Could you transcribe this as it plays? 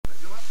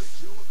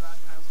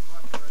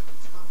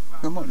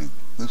Good morning.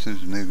 This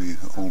is Navy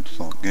Old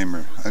Salt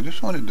Gamer. I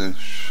just wanted to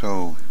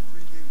show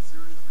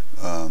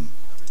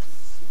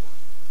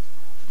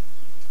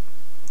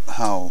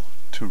how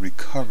to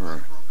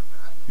recover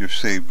your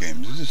save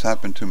games. This has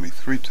happened to me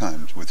 3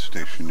 times with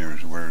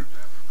Stationeers where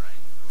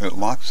it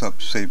locks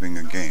up saving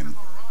a game.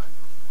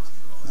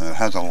 It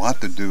has a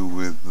lot to do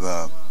with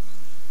the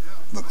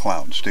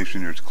cloud,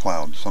 Stationeers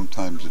cloud.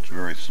 Sometimes it's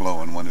very slow,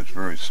 and when it's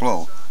very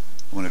slow,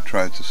 when it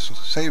tries to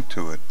save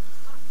to it,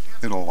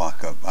 it'll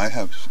lock up. I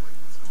have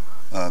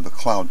the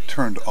cloud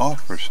turned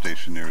off for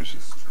Stationeers,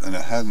 and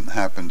it hadn't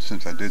happened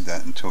since I did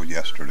that until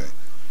yesterday.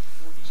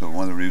 So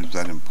one of the reasons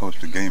I didn't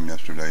post a game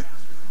yesterday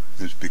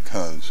is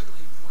because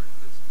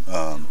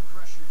I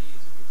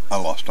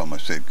lost all my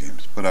save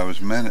games. But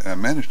I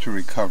managed to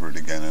recover it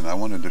again, and I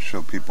wanted to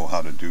show people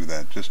how to do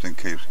that just in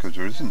case, because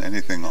there isn't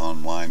anything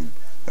online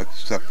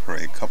except for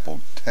a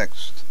couple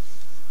text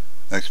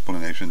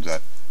explanations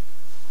that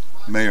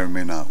may or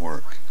may not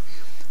work.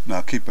 Now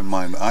keep in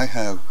mind, I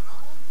have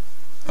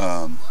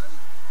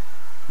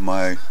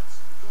my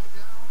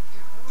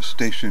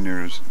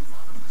Stationeers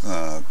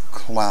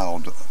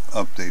cloud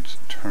updates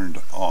turned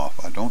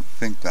off. I don't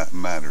think that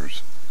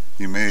matters.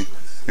 You may,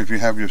 if you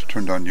have yours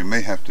turned on, you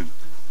may have to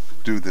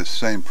do this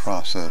same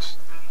process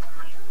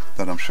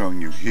that I'm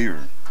showing you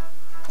here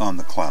on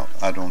the cloud.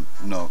 I don't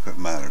know if it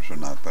matters or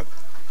not, but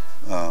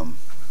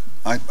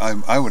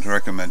I would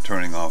recommend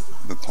turning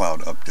off the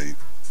cloud update.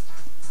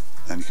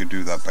 And you can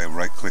do that by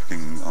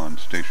right-clicking on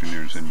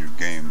Stationeers in your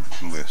game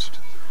list.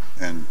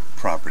 And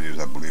properties,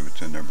 I believe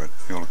it's in there, but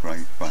if you look around,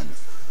 you can find it.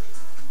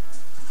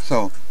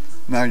 So,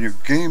 now your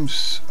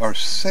games are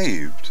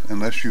saved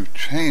unless you've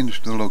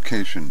changed the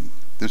location.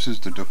 This is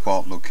the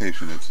default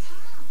location. It's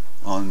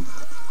on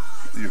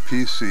your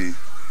PC.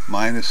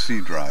 Mine is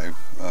C drive.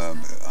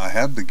 I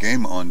have the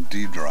game on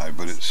D drive,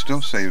 but it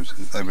still saves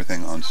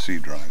everything on C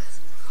drive.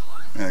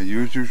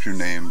 Users your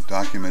name,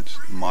 documents,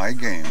 my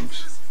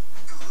games,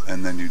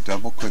 and then you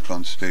double click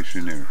on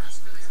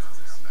Stationeers.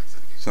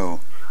 So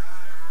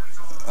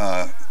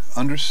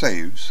under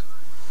saves,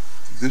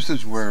 this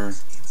is where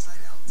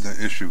the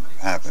issue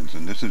happens,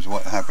 and this is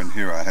what happened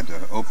here. I had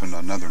to open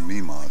another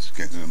Mimos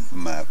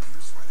map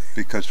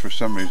because for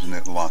some reason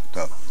it locked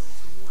up.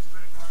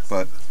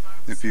 But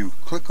if you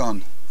click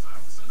on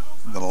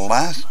the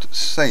last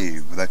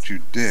save that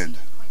you did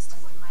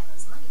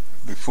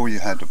before you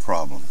had the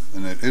problem,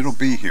 and it'll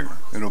be here,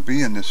 it'll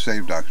be in this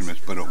save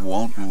documents, but it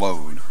won't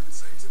load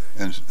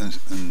in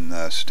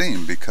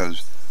Steam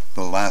because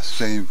the last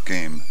save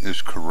game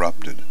is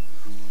corrupted.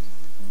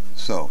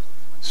 So,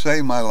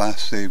 say my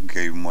last save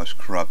game was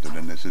corrupted,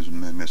 and this is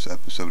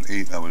episode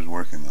 8 I was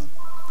working on.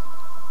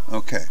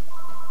 Okay,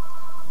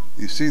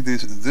 you see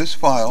this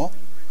file,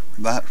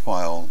 and that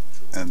file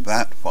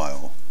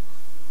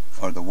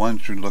are the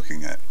ones you're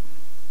looking at.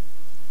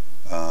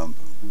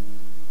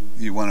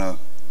 You want to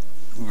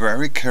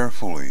very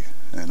carefully,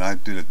 and I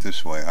did it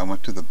this way. I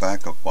went to the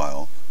backup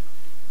file,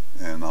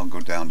 and I'll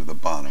go down to the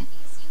bottom.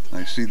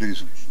 I see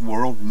these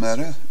world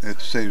meta, it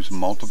saves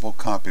multiple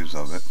copies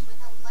of it,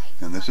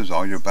 and this is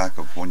all your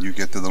backup. When you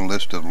get to the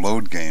list of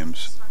load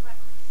games,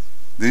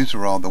 these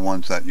are all the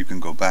ones that you can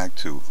go back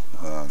to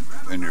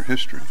in your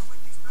history.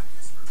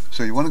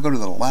 So you want to go to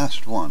the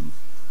last one,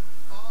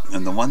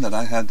 and the one that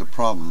I had the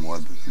problem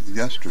with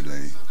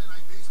yesterday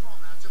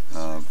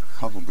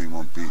probably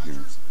won't be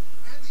here.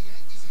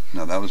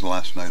 Now that was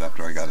last night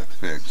after I got it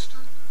fixed,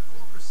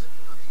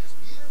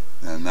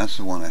 and that's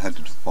the one I had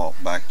to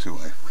default back to,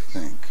 I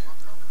think.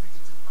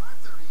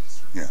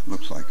 Yeah,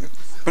 looks like it.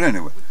 But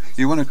anyway,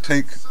 you want to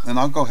take, and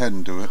I'll go ahead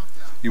and do it,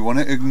 you want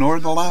to ignore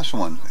the last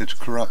one. It's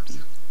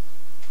corrupted.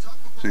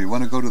 So you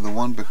want to go to the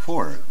one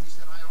before it,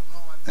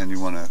 and you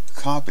want to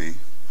copy,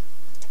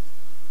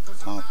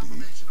 come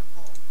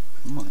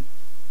on,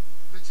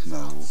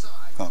 no,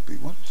 copy,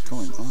 what is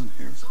going on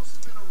here?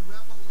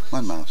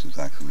 My mouse is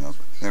acting up.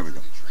 There we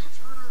go.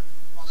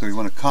 So you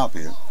want to copy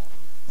it,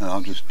 and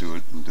I'll just do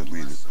it and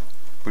delete it.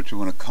 But you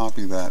want to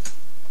copy that,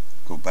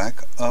 go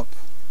back up.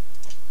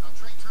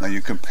 Now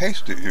you can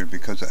paste it here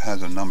because it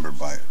has a number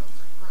by it.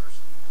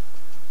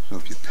 So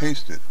if you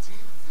paste it,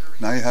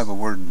 now you have a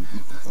world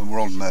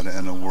meta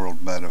and a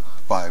world meta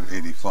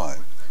 585.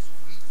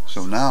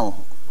 So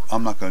now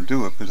I'm not going to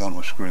do it because I don't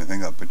want to screw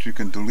anything up, but you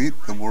can delete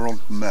the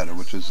world meta,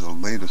 which is the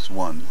latest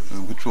one,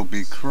 which will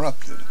be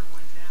corrupted.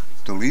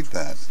 Delete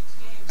that,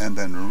 and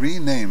then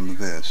rename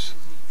this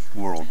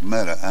world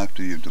meta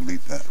after you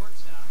delete that.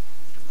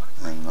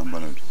 And I'm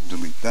going to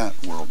delete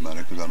that world meta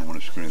because I don't want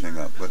to screw anything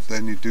up. But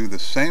then you do the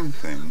same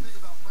thing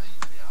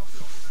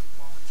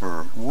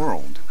for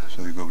world.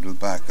 So you go to the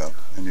backup,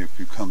 and if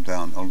you come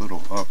down a little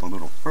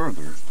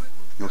further,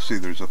 you'll see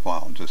there's a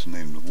file just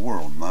named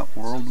world, not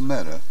world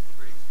meta.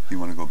 You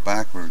want to go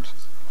backwards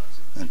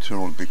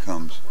until it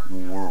becomes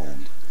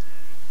world.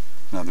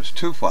 Now there's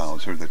 2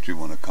 files here that you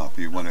want to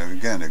copy. You want to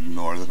again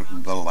ignore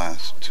the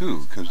last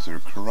 2 because they're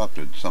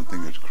corrupted.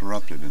 Something is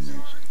corrupted in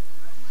these.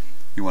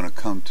 You want to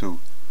come to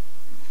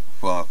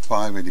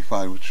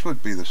 585, which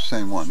should be the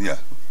same one, yeah,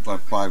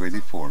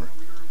 584.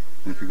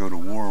 And if you go to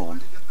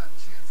world,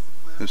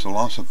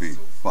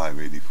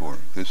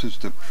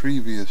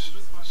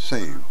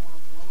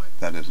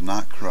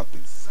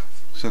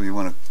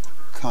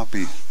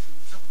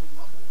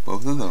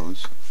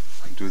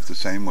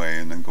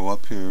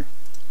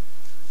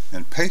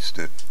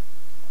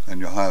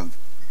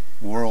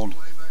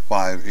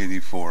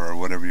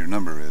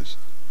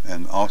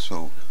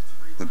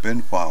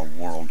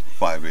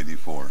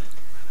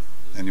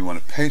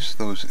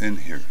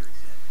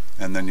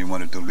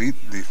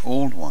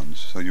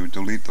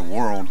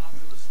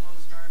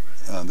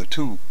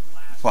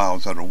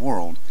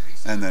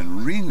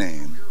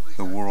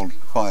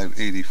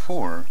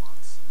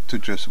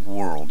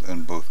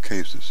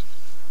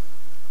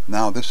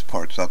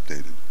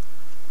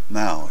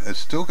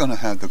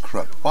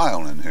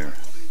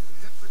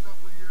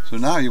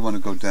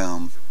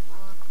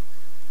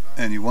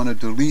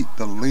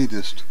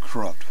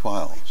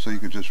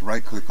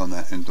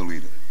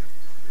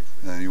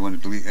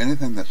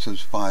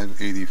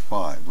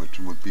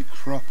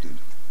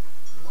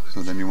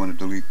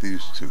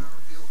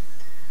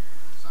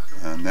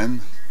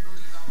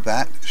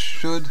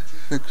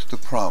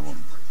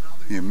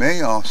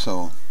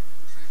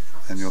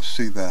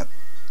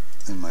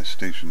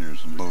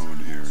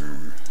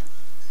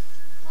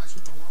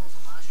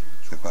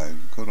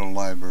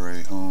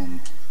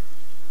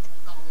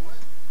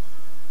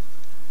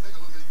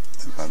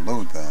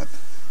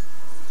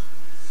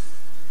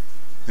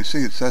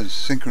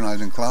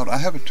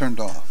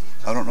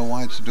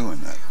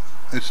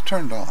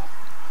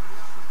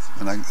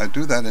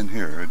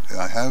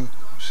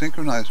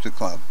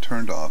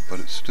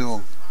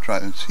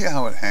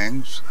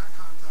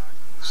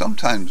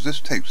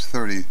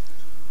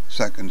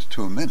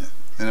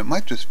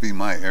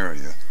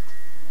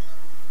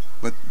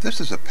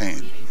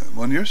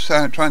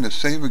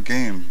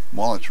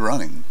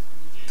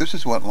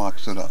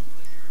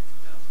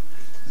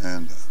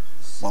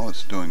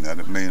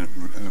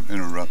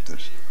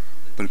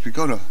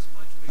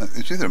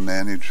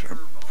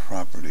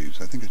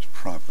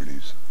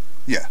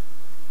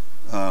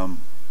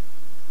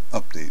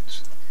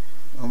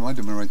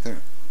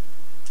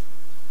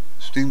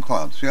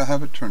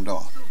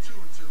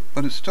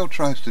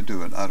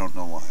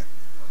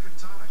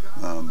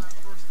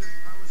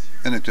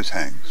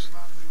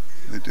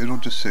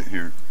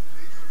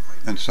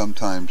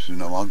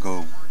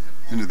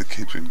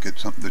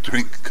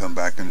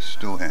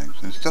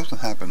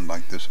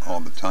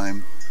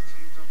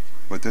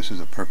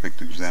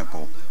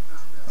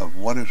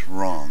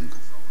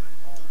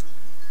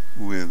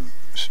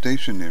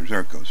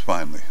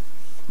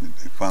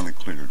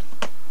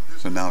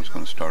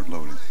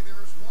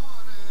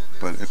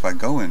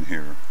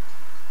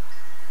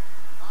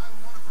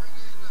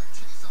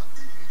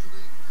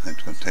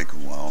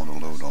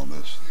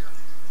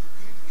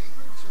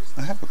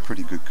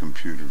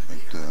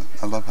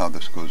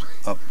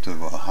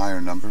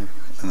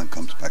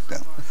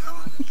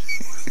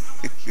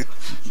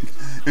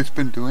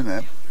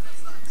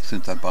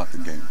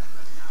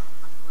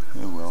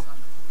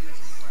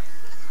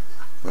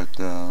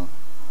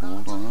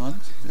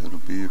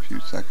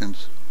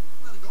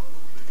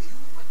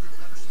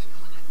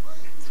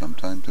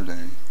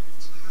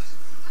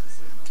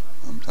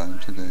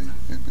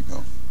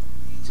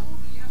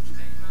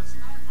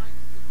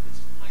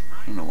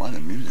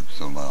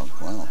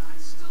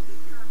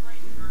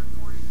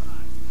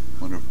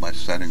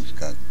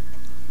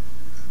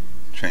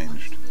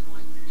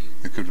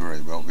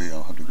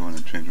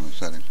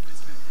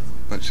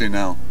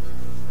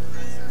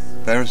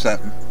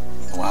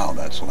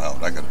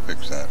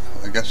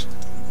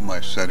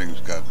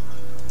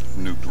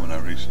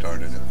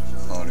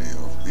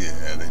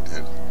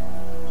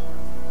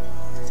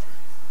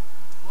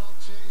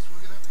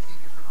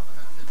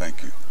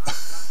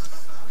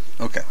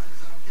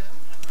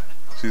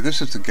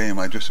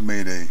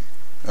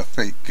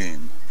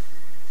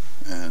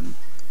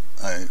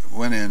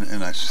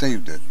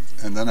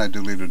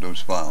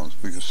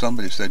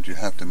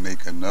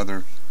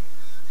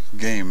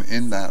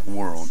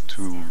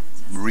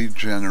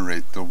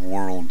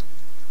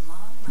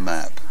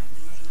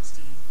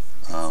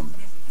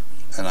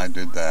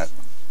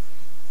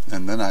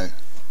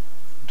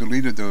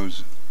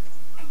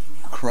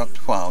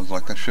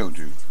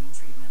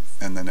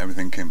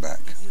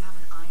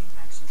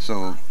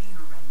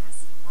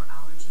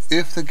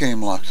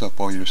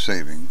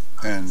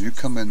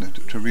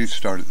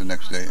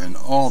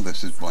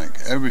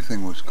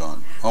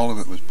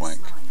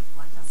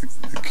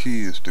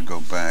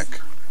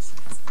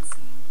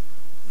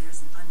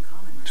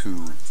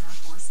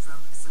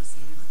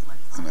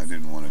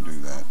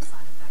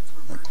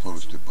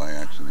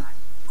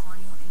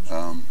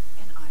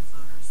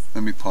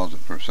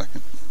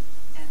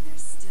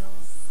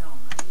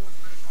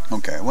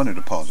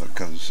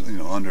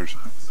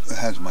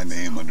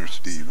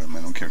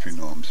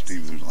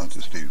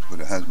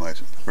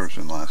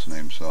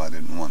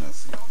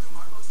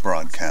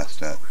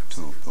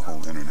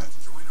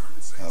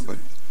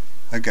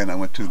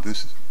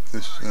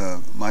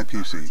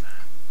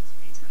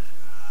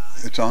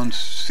 it's on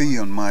C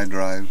on my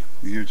drive.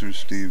 User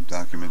Steve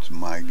Documents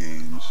My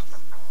Games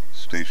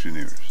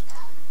Stationeers,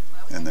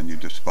 and then you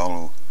just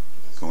follow,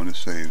 go into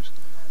saves.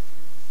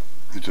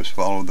 You just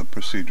follow the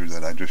procedure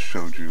that I just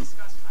showed you.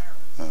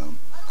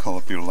 Call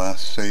up your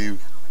last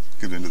save,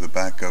 get into the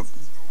backup,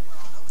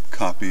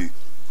 copy.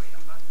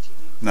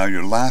 Now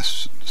your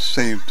last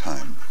save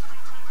time.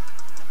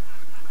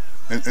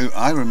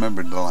 I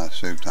remembered the last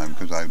save time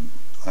because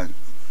I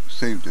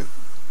saved it,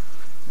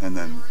 and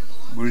then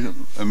we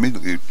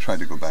immediately tried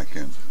to go back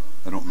in.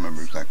 I don't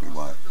remember exactly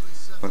why,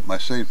 but my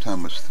save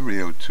time was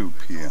 3:02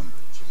 p.m.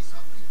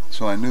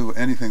 So I knew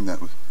anything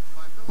that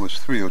was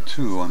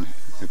 3:02 on.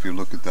 If you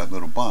look at that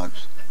little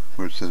box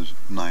where it says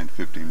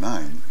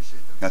 9:59,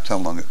 that's how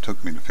long it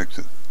took me to fix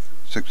it.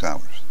 6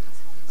 hours.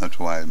 That's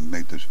why I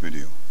made this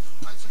video.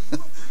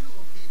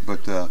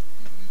 But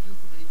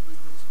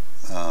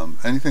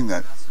anything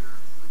that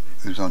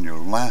is on your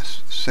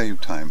last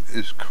save time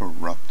is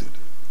corrupted.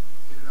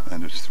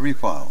 And there's 3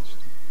 files.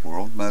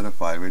 World Meta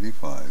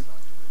 585,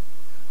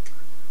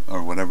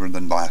 or whatever the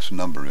last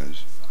number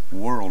is.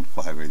 World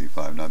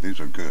 585. Now these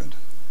are good.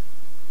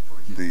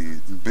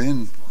 The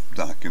bin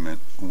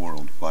document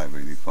World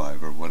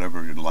 585, or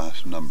whatever your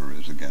last number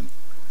is again.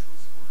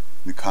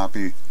 You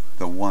copy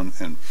the one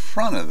in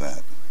front of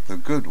that, the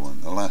good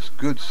one, the last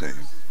good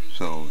save.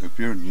 So if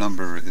your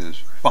number is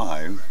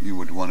 5, you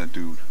would want to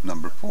do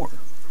number 4.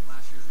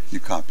 You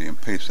copy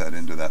and paste that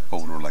into that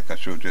folder like I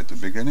showed you at the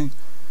beginning.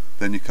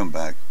 Then you come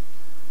back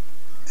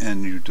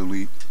and you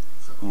delete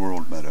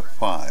World Meta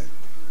 5,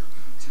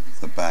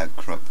 the bad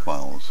corrupt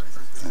files,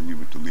 and you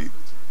would delete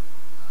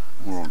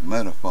World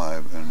Meta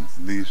 5 and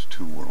these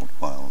 2 world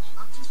files,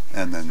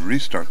 and then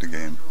restart the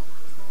game,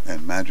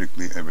 and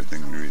magically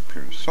everything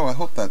reappears. So I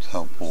hope that's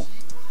helpful.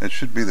 It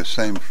should be the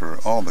same for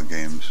all the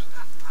games,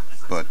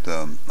 but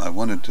I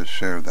wanted to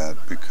share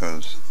that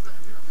because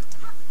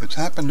it's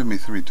happened to me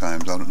 3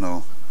 times. I don't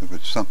know if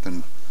it's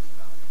something.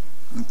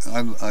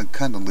 I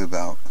kind of live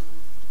out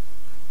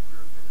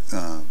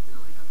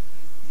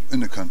in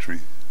the country.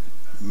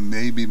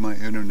 Maybe my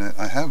internet.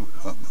 I have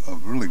a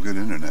really good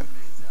internet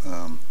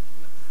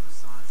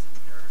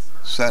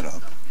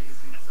setup.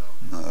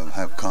 I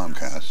have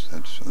Comcast.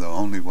 That's the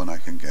only one I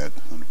can get,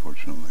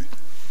 unfortunately.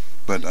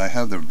 But I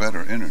have the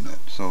better internet,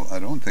 so I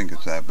don't think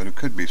it's that. But it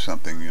could be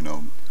something, you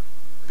know,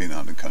 being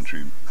out in the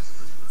country,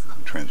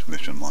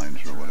 transmission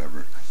lines or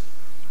whatever.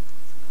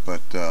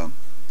 But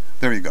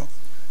there you go.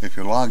 If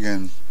you log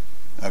in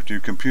after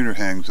your computer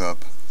hangs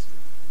up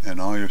and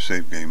all your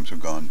save games are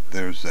gone,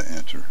 there's the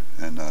answer.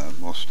 And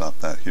we'll stop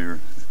that here.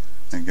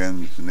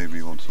 Again, it's the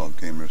Navy Old Salt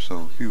Gamer.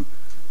 So if you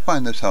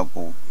find this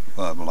helpful,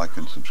 like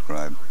and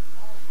subscribe.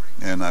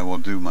 And I will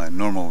do my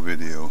normal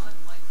video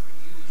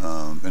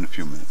in a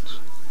few minutes.